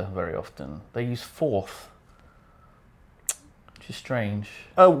quarter very often. They use fourth, which is strange.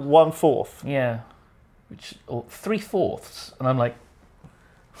 Oh, 1/4. Yeah, or 3/4, and I'm like,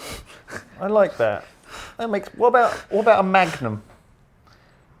 I like that. That makes. What about a Magnum?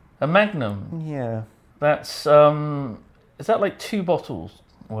 a Magnum. Yeah. That's is that like 2 bottles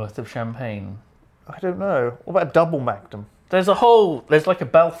worth of champagne? I don't know. What about a double Magnum? There's like a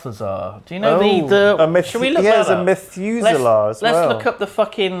Balthazar. Do you know should we look there's that a up? Methuselah as well. Let's look up the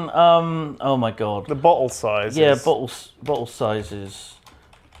fucking oh my god. The bottle sizes. Yeah, bottle sizes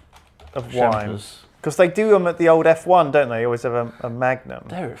of wine. champers. Because they do them at the old F1, don't they? They always have a Magnum.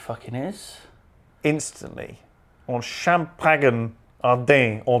 There it fucking is. Instantly. On Champagne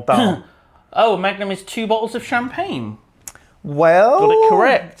Ardent. Oh, Magnum is 2 bottles of champagne. Well, Got it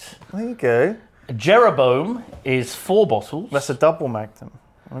correct. There you go. Jeroboam is 4 bottles. That's a double Magnum.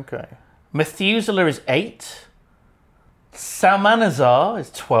 Okay. Methuselah is 8. Salmanazar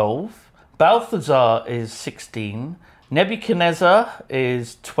is 12. Balthazar is 16. Nebuchadnezzar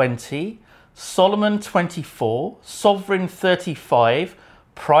is 20. Solomon 24. Sovereign 35.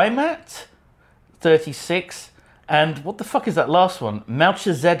 Primat 36. And what the fuck is that last one?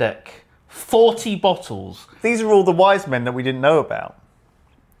 Melchizedek 40 bottles. These are all the wise men that we didn't know about.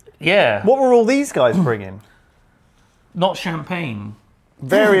 Yeah. What were all these guys bringing? Not champagne.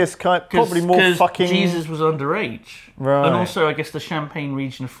 Various kind, probably more 'cause fucking. Jesus was underage. Right. And also, I guess the Champagne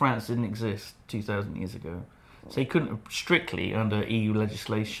region of France didn't exist 2,000 years ago. So he couldn't have strictly, under EU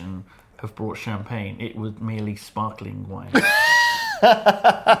legislation, have brought champagne. It was merely sparkling wine.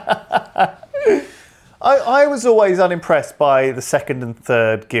 I was always unimpressed by the second and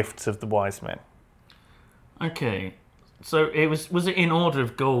third gifts of the wise men. Okay. So it was it in order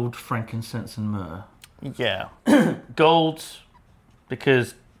of gold, frankincense, and myrrh? Yeah. Gold,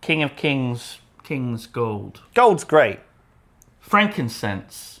 because King of Kings, gold. Gold's great.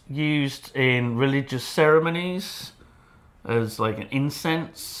 Frankincense, used in religious ceremonies as like an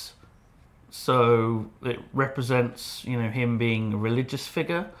incense. So it represents, him being a religious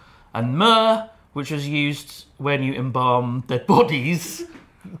figure. And myrrh, which was used when you embalm dead bodies.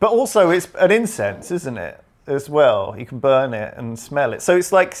 But also it's an incense, isn't it? As well. You can burn it and smell it. So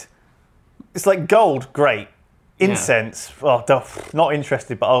it's like gold, great. Incense, not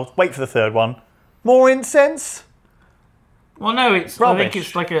interested, but I'll wait for the third one. More incense? Well, no, I Rubbish. think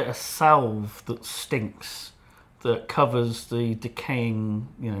it's like a salve that stinks, that covers the decaying,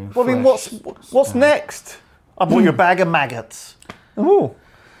 Well, I mean, what's next? I bought you a bag of maggots. Ooh.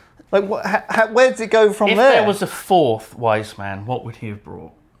 Like, where did it go from If there? there was a 4th wise man, what would he have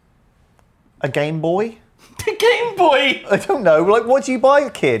brought? A Game Boy? The Game Boy! I don't know. Like, what do you buy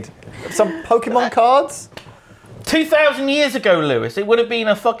a kid? Some Pokemon cards? 2,000 years ago, Lewis, it would have been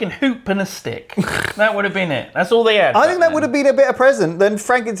a fucking hoop and a stick. That would have been it. That's all they had. I think that would have been a better present than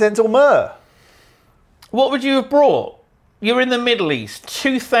frankincense or myrrh. What would you have brought? You're in the Middle East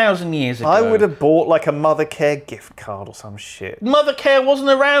 2,000 years ago. I would have bought like a Mother Care gift card or some shit. Mother Care wasn't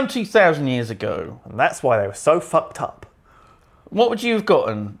around 2,000 years ago. And that's why they were so fucked up. What would you have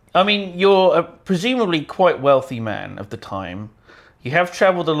gotten? I mean, you're a presumably quite wealthy man of the time. You have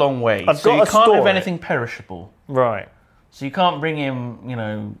travelled a long way, so you can't have anything perishable. Right. So you can't bring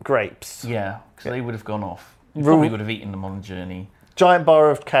him, grapes. Yeah, because they would have gone off. You probably would have eaten them on the journey. Giant bar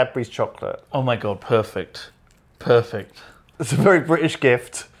of Cadbury's chocolate. Oh my god, perfect. Perfect. It's a very British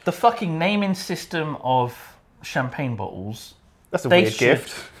gift. The fucking naming system of champagne bottles. That's a weird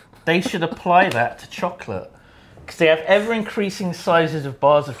gift. They should apply that to chocolate. Because they have ever-increasing sizes of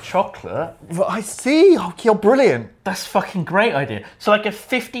bars of chocolate. I see. Oh, you're brilliant. That's a fucking great idea. So like a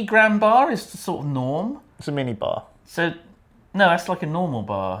 50-gram bar is the sort of norm. It's a mini bar. So, no, that's like a normal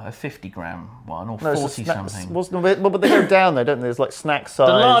bar, a 50-gram one, or 40 champagne. But they go down there, don't they? There's like snack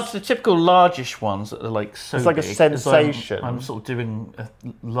size. The typical largish ones that are like so It's like a big, sensation. I'm sort of doing a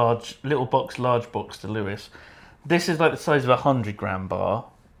little box, large box to Lewis. This is like the size of a 100-gram bar,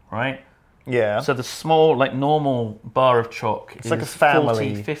 right? Yeah. So the small, like normal bar of chalk is like a family.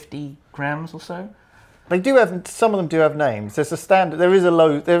 40, 50 grams or so. They do have, some of them do have names. There is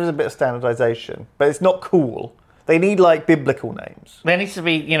a bit of standardization, but it's not cool. They need like biblical names. There needs to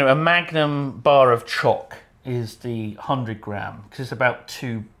be, a magnum bar of chalk is the 100-gram, because it's about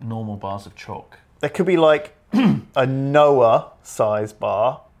 2 normal bars of chalk. There could be like a Noah size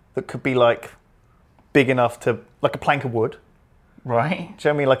bar that could be like big enough to, like a plank of wood. Right. Do you know what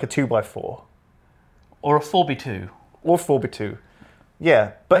I mean? Like a 2x4. Or a 4x2. Or 4x2.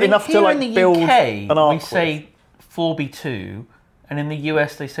 Yeah, but I think enough to here like in the build UK, an ark we with. say 4x2, and in the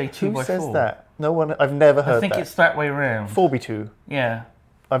US they say 2x4. Who says that? No one. I've never heard that. I think it's that way around. 4x2. Yeah.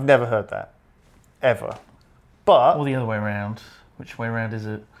 I've never heard that. Ever. But Or the other way around. Which way around is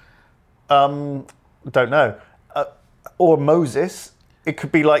it? don't know. Or Moses. It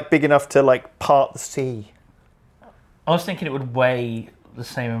could be like big enough to like part the sea. I was thinking it would weigh the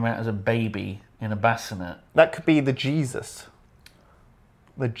same amount as a baby in a bassinet. That could be the Jesus.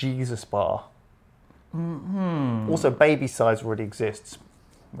 The Jesus bar. Also, baby size already exists,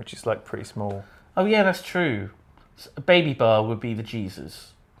 which is like pretty small. Oh yeah, that's true. A baby bar would be the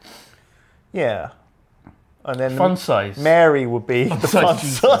Jesus. Yeah. And then Fun size. Mary would be the fun size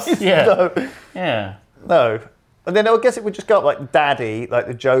Jesus. size. Yeah. No. Yeah. No. And then I guess it would just go up like Daddy, like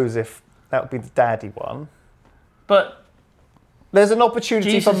the Joseph. That would be the Daddy one. But There's an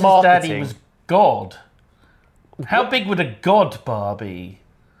opportunity Jesus' for marketing. daddy was God. How big would a God bar be?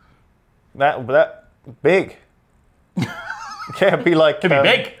 That big. Yeah, it'd be like It'd be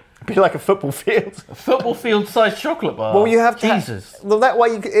big. It'd be like a football field. A football field-sized chocolate bar. Well, you have to. Jesus. Well, that way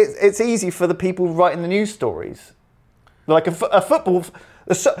it's easy for the people writing the news stories. Like a football,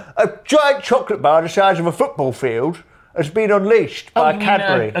 a giant chocolate bar the size of a football field has been unleashed by you mean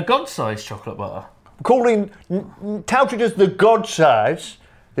Cadbury. a God-sized chocolate bar. Touted as the God size,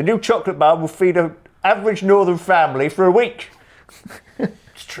 the new chocolate bar will feed an average northern family for a week.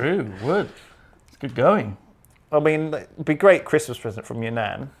 It's true. It would. It's good going. I mean, it'd be a great Christmas present from your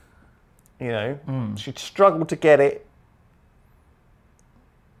nan. You know, she'd struggle to get it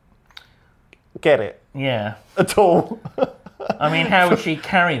Yeah. at all I mean, how would she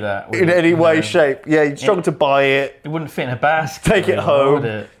carry that? in any way, shape. Yeah, you'd struggle to buy it, It wouldn't fit in a basket. take it really, home, would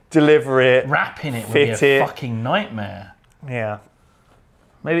it? deliver it. Wrapping it would fit be a it. fucking nightmare. Yeah,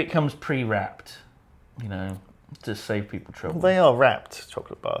 Maybe it comes pre-wrapped, you know, to save people trouble. they are wrapped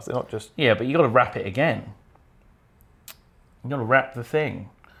chocolate bars. They're not just. Yeah, but you got to wrap it again. You got to wrap the thing.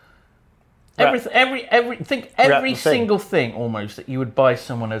 Wrap- Every the thing. single thing almost that you would buy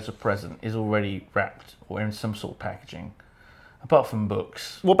someone as a present is already wrapped or in some sort of packaging, apart from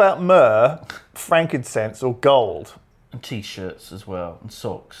books What about myrrh, frankincense, or gold? and t-shirts as well and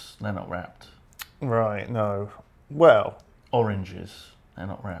socks. They're not wrapped. Right. No. Well, Oranges, they're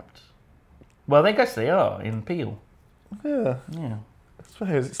not wrapped. Well, I guess they are in peel. yeah. Yeah. I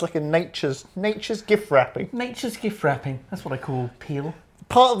suppose it's like a nature's gift wrapping. Nature's gift wrapping. That's what I call peel.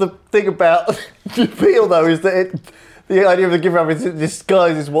 Part of the thing about the peel, though, is that the idea of the gift wrapping is it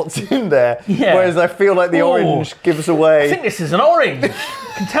disguises what's in there. Yeah. Whereas I feel like the Ooh. orange gives I away. think this is an orange. You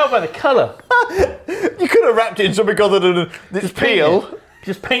can tell by the colour. You could have wrapped it in something other than this peel.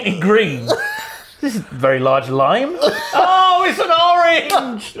 Just painted green. This is a very large lime. Oh, it's an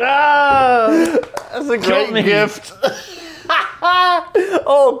orange! Ah, That's a Got me. great gift.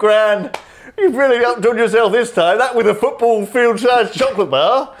 Oh, Gran, you've really outdone yourself this time. That with a football field-sized chocolate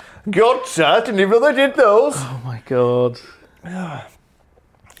bar. God-sized, didn't even know they did those. oh my god.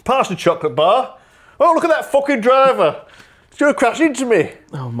 Past the chocolate bar. Oh, look at that fucking driver. He's going to crash into me.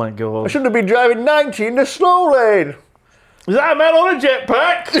 Oh my I god. shouldn't have been driving 90 in the slow lane. Is that a man on a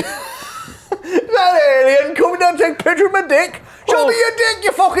jetpack? That alien coming down to take a picture of my dick. Show me your dick,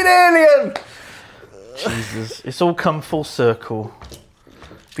 you fucking alien. Jesus. It's all come full circle.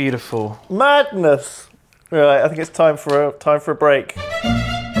 Beautiful. Madness. Right, I think it's time for a break.